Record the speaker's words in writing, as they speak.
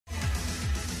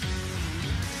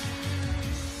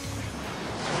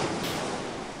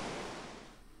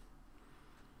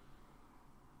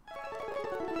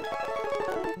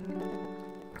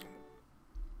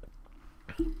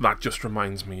That just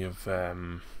reminds me of a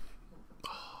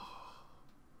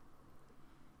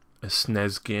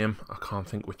SNES game. I can't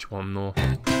think which one though.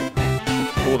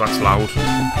 Oh, that's loud.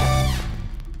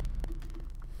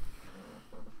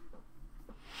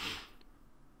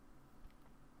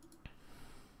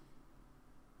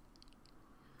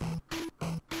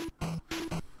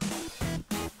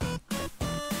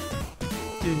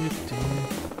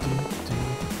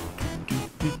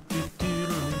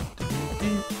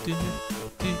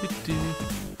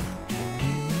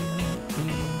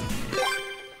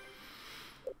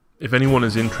 If anyone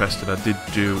is interested, I did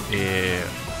do a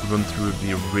run through of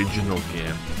the original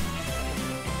game.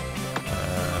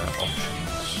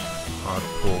 Options,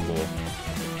 hardcore low.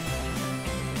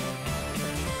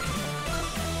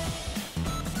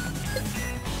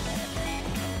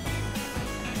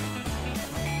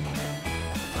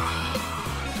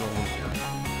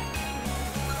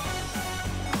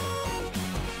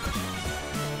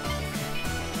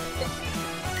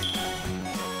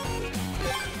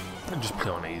 Just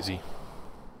play on easy.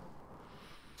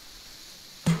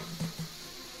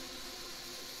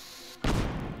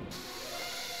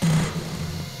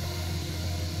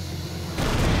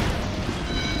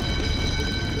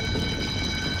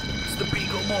 It's the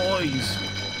Beagle Boys.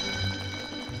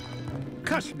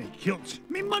 Cuss me, kilts.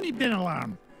 Me money bin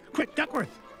alarm. Quick,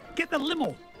 Duckworth, get the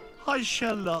limo. I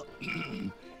shall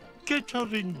get her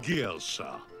in gear,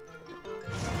 sir.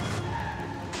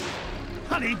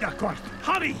 Hurry, Duckworth,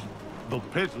 hurry! The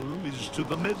pedal is to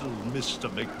the metal, Mr.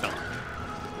 McDuck.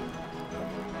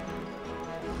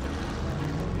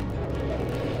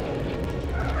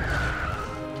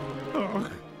 Oh,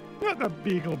 not the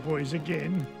Beagle Boys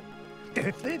again.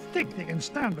 If they think they can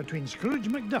stand between Scrooge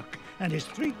McDuck and his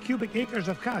 3 cubic acres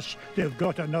of cash, they've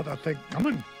got another thing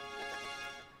coming.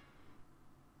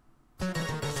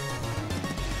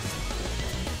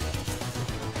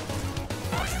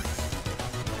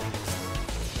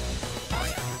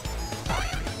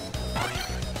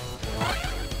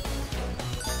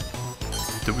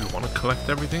 Do we want to collect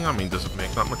everything? I mean, does it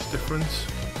make that much difference?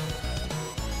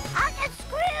 Uncle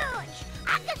Scrooge!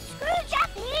 Uncle Scrooge up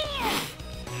here!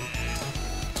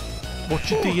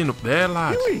 What you doing up there,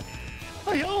 lad? Huey!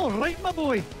 Are you all right, my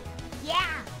boy?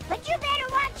 Yeah, but you better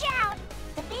watch out!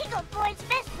 The Beagle Boys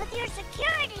messed with your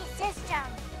security system!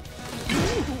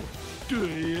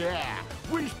 Yeah,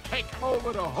 we've taken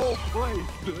over the whole place.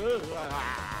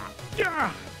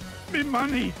 Yeah, me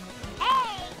money.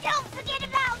 Hey, don't forget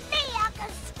about me,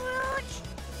 Uncle Scrooge!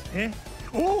 Eh?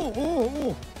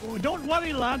 Oh, don't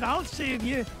worry, lad, I'll save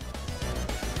you.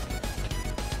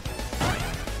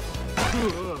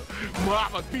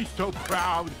 Mama, be so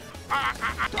proud.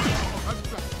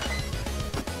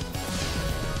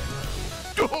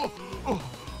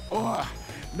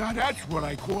 Now that's what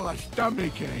I call a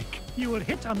stomach ache. You were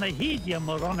hit on the head, you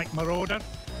moronic marauder.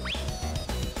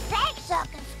 Thanks,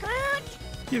 Uncle Scrooge!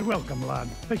 You're welcome, lad.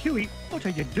 But Huey, what are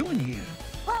you doing here?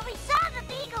 Well, we saw the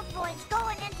Beagle Boys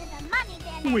going into the money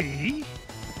bin. We?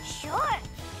 Sure,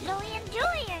 Louie and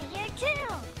Dewey are here too.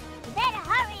 You better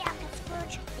hurry, Uncle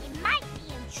Scrooge. They might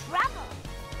be in trouble.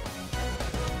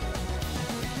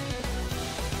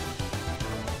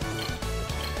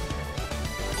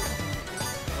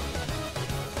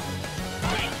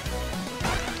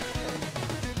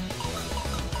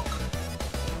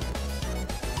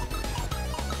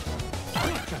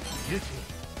 What a beauty.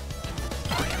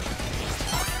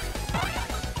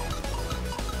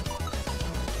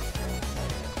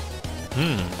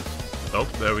 Oh,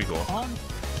 there we go. On.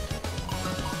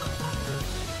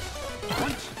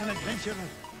 Once an adventurer,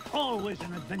 always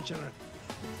an adventurer.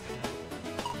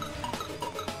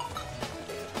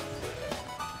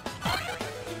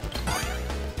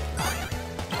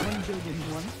 One building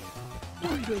one,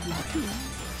 one building two.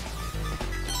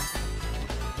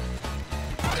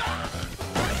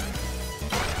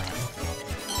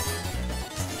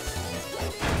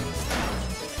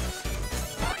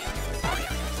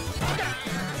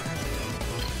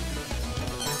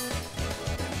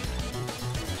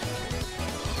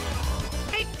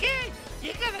 Hey, kid,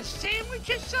 you got a sandwich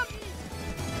or something?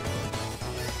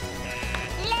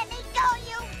 Let me go,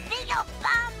 you Beagle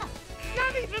bum!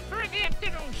 Not even for an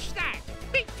afternoon snack.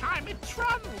 Big time in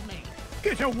trouble, mate.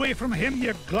 Get away from him,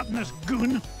 you gluttonous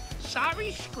goon.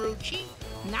 Sorry, Scroochy.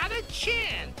 Not a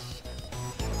chance.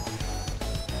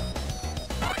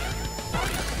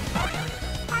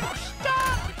 I'm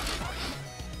stuck.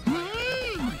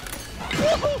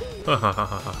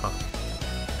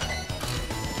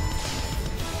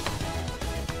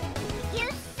 You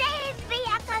saved me,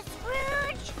 Uncle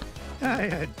Scrooge!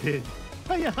 I did.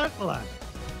 Are you hurt, lad?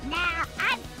 Nah,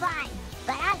 I'm fine.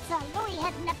 But I saw Louie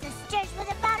heading up the stairs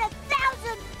with about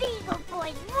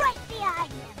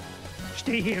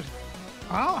Stay here.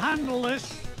 I'll handle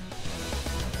this.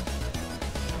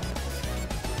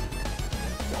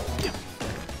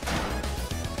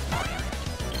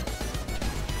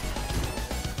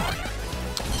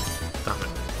 Damn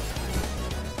it.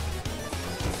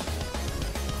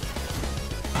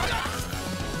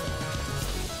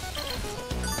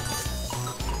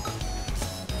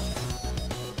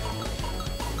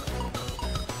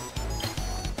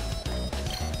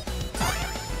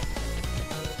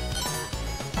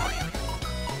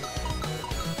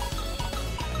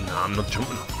 Nah, I'm not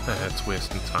jumping off there, it's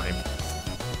wasting time.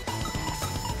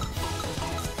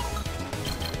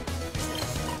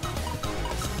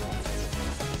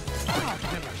 I've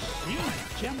never seen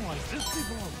a gem like this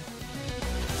before.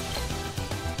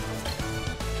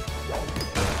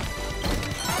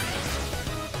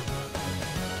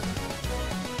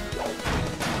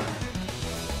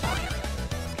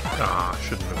 Ah,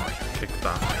 shouldn't have kicked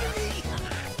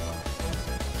that.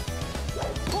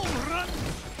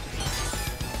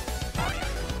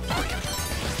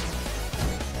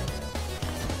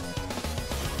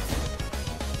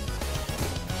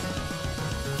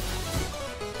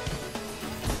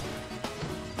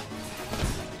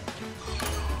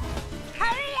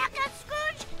 Hurry, Uncle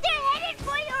Scrooge! They're headed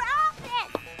for your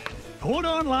office! Hold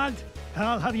on, lad.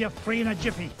 I'll have you free in a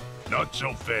jiffy. Not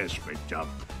so fast, McDuck.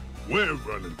 We're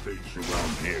running things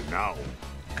around here now.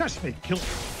 Cuss me, kilt.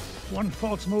 One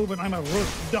false move and I'm a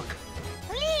roast duck.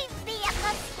 Leave me,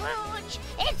 Uncle Scrooge!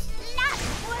 It's not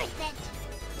worth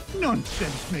it!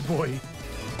 Nonsense, me boy.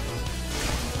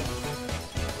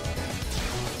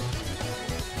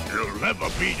 You'll never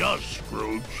beat us,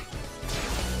 Scrooge.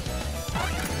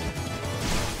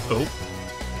 Oh,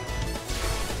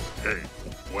 Hey,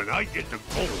 when I get the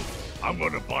gold, I'm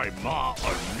gonna buy Ma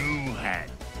a new hat.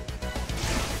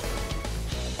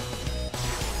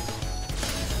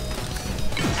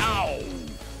 Ow!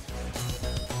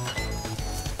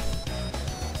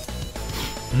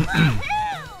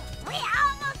 Woohoo! We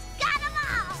almost got them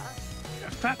all!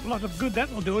 A fat lot of good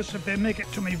that'll do us if they make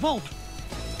it to me vault.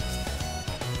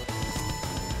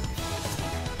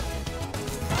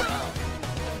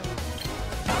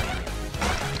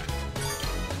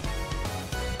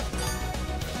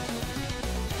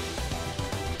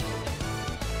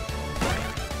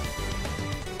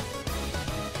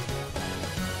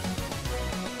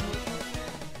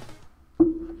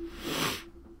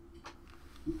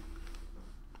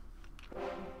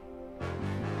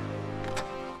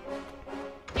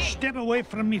 Step away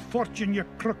from me, fortune, you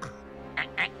crook.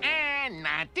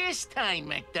 Not this time,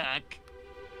 McDuck.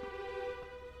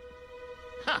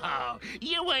 Oh,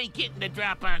 you ain't getting the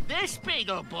drop on this big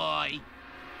ol' boy.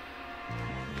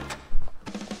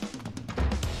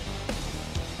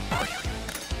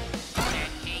 That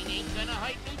cane ain't gonna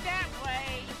hurt me that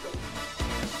way.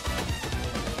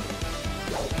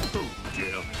 Oh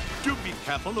dear. Do be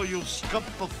careful or you'll scump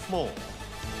the floor.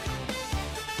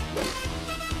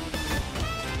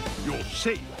 Your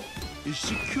safe is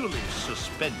securely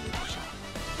suspended, sir.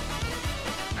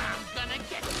 I'm gonna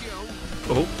get you.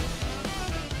 oh,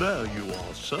 There you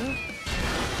are, sir.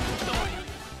 Oh,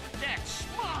 that's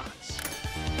smart.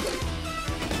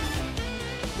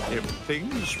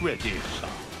 Everything's ready, sir.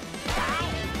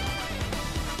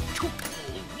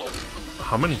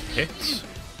 how many hits?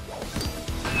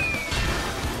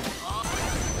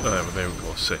 Oh, there we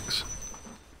go, 6.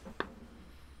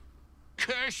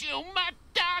 Curse you,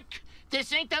 McDuck!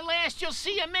 This ain't the last you'll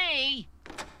see of me.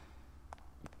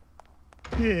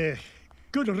 Yeah,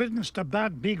 good riddance to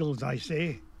bad beagles, I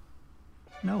say.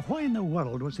 Now, why in the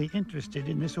world was he interested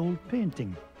in this old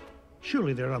painting?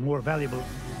 Surely there are more valuable...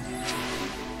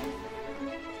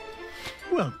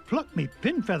 Well, pluck me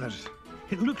pin feathers.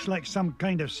 It looks like some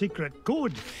kind of secret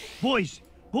code. Boys,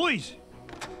 boys!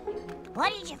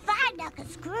 What did you find, Uncle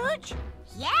Scrooge?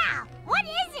 Yeah, what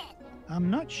is it? I'm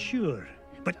not sure,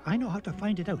 but I know how to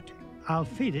find it out. I'll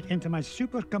feed it into my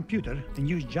supercomputer and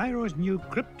use Gyro's new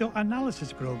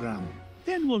crypto-analysis program.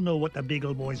 Then we'll know what the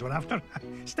Beagle Boys were after.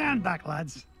 Stand back,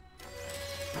 lads.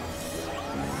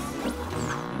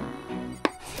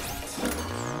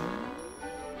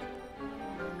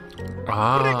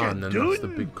 Ah, and then that's the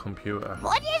Brigadoon. big computer.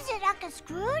 What is it, Uncle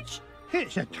Scrooge?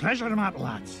 It's a treasure map,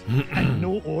 lads. And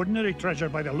no ordinary treasure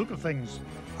by the look of things.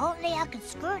 Only Uncle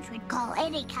Scrooge would call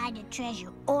any kind of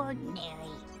treasure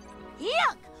ordinary.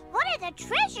 Look! One of the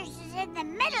treasures is in the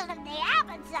middle of the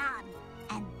Amazon.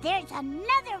 And there's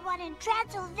another one in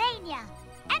Transylvania.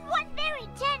 And one buried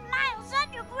 10 miles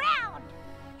underground.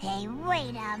 Hey,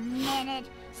 wait a minute.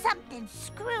 Something's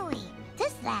screwy.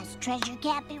 This last treasure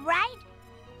can't be right.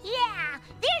 Yeah,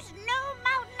 there's no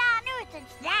mountain on Earth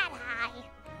that's that high.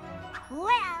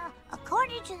 Well,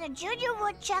 according to the Junior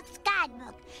Woodchuck's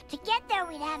guidebook, to get there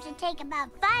we'd have to take about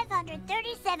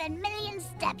 537 million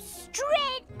steps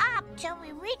straight up till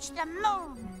we reach the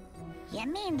moon. You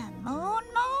mean the moon?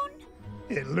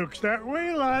 It looks that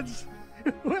way, lads.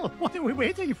 Well, what are we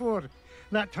waiting for?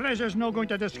 That treasure's not going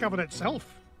to discover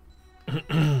itself.